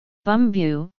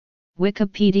Bumbu,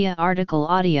 Wikipedia article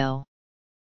audio.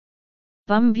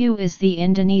 Bumbu is the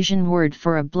Indonesian word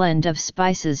for a blend of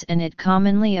spices, and it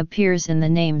commonly appears in the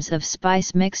names of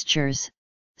spice mixtures,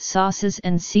 sauces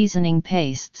and seasoning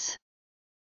pastes.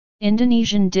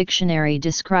 Indonesian dictionary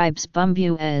describes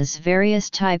bumbu as various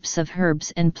types of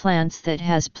herbs and plants that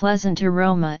has pleasant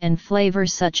aroma and flavor,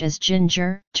 such as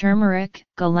ginger, turmeric,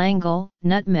 galangal,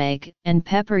 nutmeg, and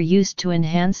pepper, used to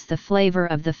enhance the flavor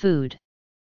of the food.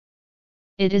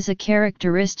 It is a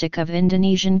characteristic of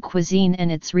Indonesian cuisine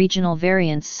and its regional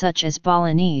variants such as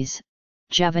Balinese,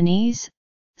 Javanese,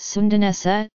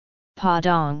 Sundanese,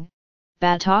 Padang,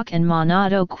 Batak and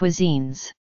Manado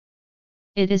cuisines.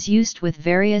 It is used with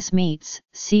various meats,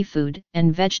 seafood,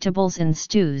 and vegetables in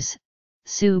stews,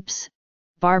 soups,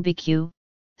 barbecue,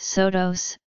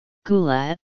 sotos,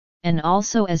 gulai, and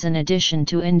also as an addition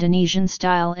to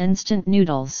Indonesian-style instant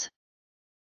noodles.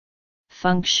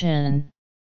 Function: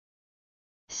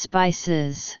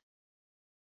 spices.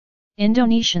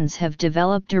 Indonesians have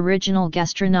developed original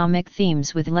gastronomic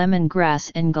themes with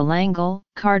lemongrass and galangal,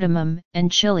 cardamom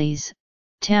and chilies,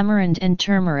 tamarind and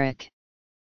turmeric.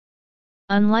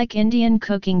 Unlike Indian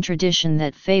cooking tradition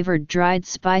that favored dried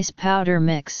spice powder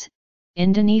mix,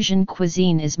 Indonesian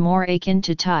cuisine is more akin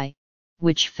to Thai,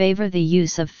 which favor the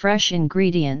use of fresh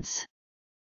ingredients.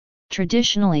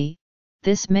 Traditionally,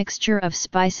 this mixture of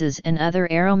spices and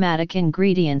other aromatic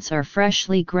ingredients are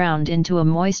freshly ground into a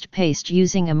moist paste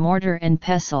using a mortar and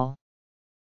pestle.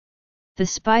 The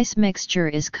spice mixture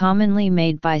is commonly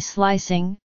made by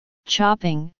slicing,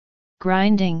 chopping,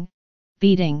 grinding,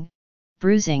 beating,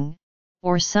 bruising,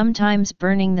 or sometimes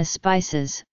burning the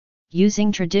spices,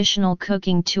 using traditional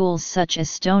cooking tools such as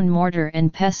stone mortar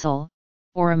and pestle,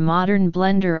 or a modern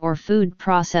blender or food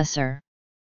processor.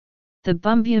 The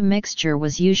bumbu mixture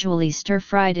was usually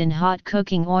stir-fried in hot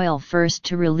cooking oil first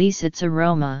to release its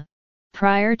aroma,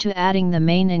 prior to adding the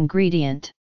main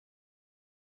ingredient.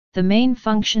 The main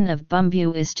function of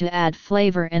bumbu is to add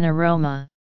flavor and aroma,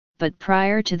 but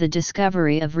prior to the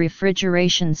discovery of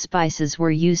refrigeration, spices were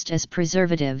used as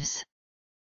preservatives.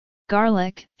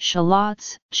 Garlic,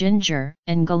 shallots, ginger,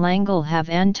 and galangal have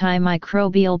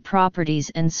antimicrobial properties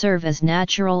and serve as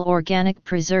natural organic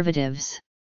preservatives.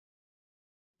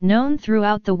 Known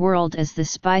throughout the world as the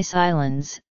Spice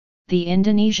Islands, the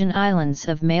Indonesian islands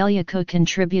of Maluku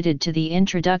contributed to the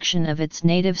introduction of its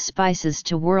native spices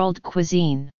to world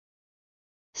cuisine.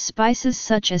 Spices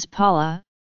such as pala,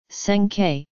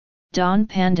 sengkeh, daun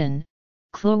pandan,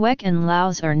 kluwek and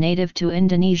laos are native to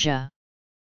Indonesia.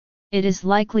 It is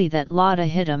likely that lada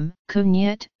hitam,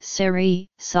 kunyit, seri,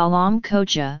 salam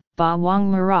koja, bawang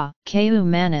merah, kayu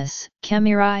manis,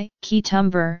 kemirai,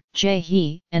 ketumber,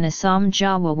 jahe, and Assam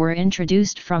Jawa were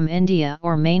introduced from India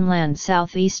or mainland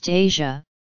Southeast Asia,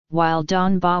 while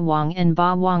daun bawang and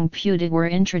bawang putih were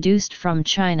introduced from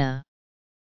China.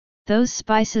 Those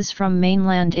spices from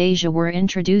mainland Asia were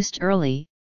introduced early,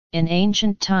 in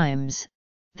ancient times,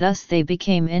 thus they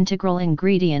became integral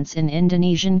ingredients in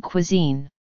Indonesian cuisine.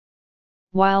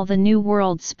 While the New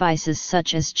World spices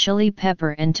such as chili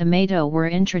pepper and tomato were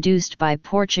introduced by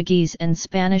Portuguese and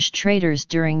Spanish traders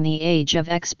during the Age of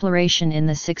Exploration in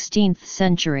the 16th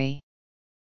century.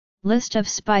 List of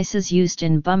spices used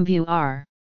in bumbu are: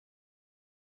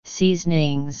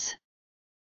 seasonings.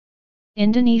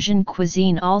 Indonesian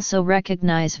cuisine also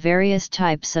recognize various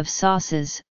types of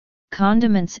sauces,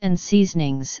 condiments and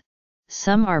seasonings.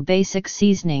 Some are basic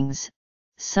seasonings,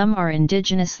 some are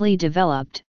indigenously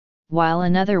developed, while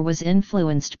another was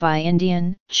influenced by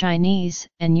Indian, Chinese,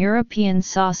 and European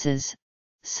sauces,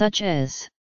 such as.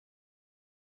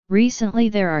 Recently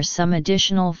there are some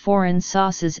additional foreign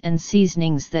sauces and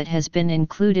seasonings that has been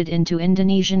included into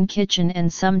Indonesian kitchen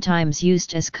and sometimes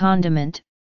used as condiment,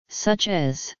 such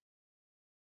as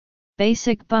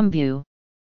basic bumbu.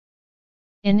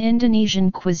 In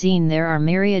Indonesian cuisine there are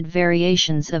myriad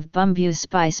variations of bumbu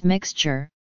spice mixture,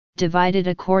 divided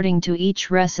according to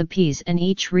each recipes and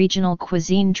each regional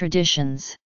cuisine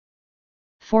traditions.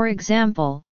 For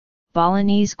example,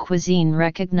 Balinese cuisine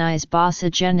recognize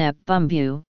basa genep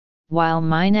bumbu, while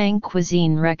Minang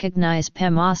cuisine recognize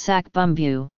pemasak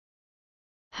bumbu.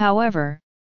 However,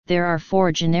 there are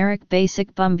 4 generic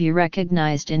basic bumbu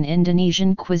recognized in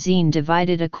Indonesian cuisine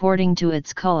divided according to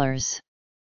its colors.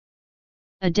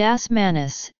 Adas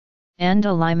manis,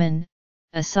 andaliman,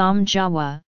 Assam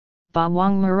Jawa,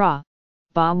 bawang merah,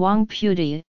 bawang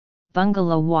putih,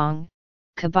 bungalawang,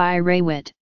 cabai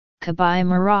rawit, cabai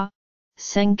merah,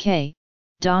 sengkeh,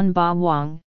 daun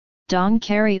bawang, daun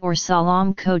kari or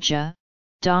salam koja,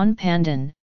 daun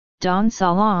pandan, daun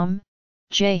salam,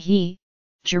 jahe,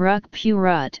 jeruk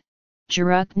purut,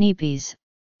 jeruk nipis,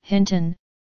 hinton,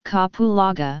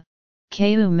 Kapulaga,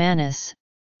 Keu Manis,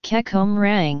 Kekom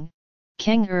Rang,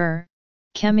 Keng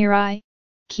Kemirai,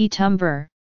 Kitumber,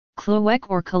 Kluwek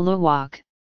or Kaluwak,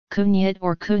 Kunyit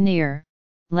or Kunir,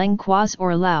 Lengquas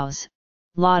or Laos,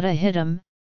 Lada Hitam,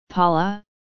 Pala,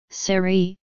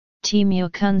 Seri, Timu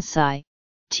Kunsai,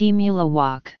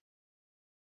 Timulawak.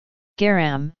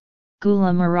 Garam,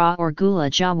 Gula Mara or Gula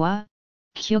Jawa,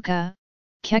 Kuka,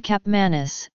 Kekap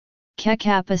Manis,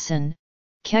 Kekapasan,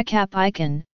 Kekap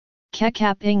Ikan,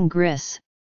 Kekap Ingris,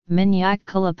 Minyak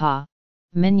Kalapa,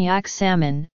 Minyak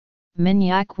Salmon,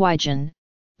 Minyak Wijan,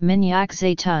 Minyak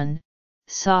Zaytun,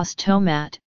 Sauce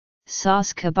Tomat,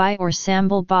 Sauce Kabai or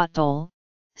Sambal Botol,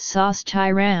 Sauce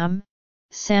Tiram,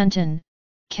 Santan,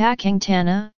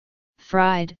 Kakangtana,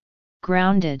 fried,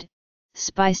 grounded,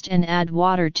 spiced and add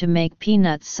water to make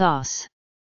peanut sauce.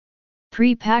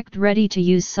 Pre-packed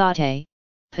ready-to-use sauté,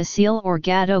 pasil or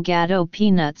gado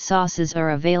peanut sauces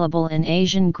are available in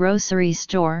Asian grocery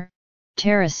store,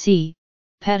 Terasi,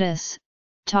 Petis,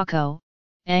 Taco,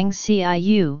 Ang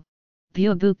Ciu,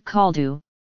 Bubuk Kaldu,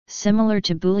 similar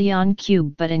to bouillon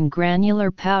cube but in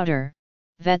granular powder,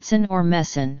 Vetsin or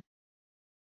Mesin.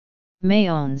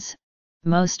 Mayonnaise,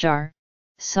 Mostar,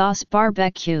 sauce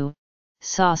barbecue,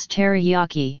 sauce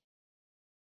teriyaki.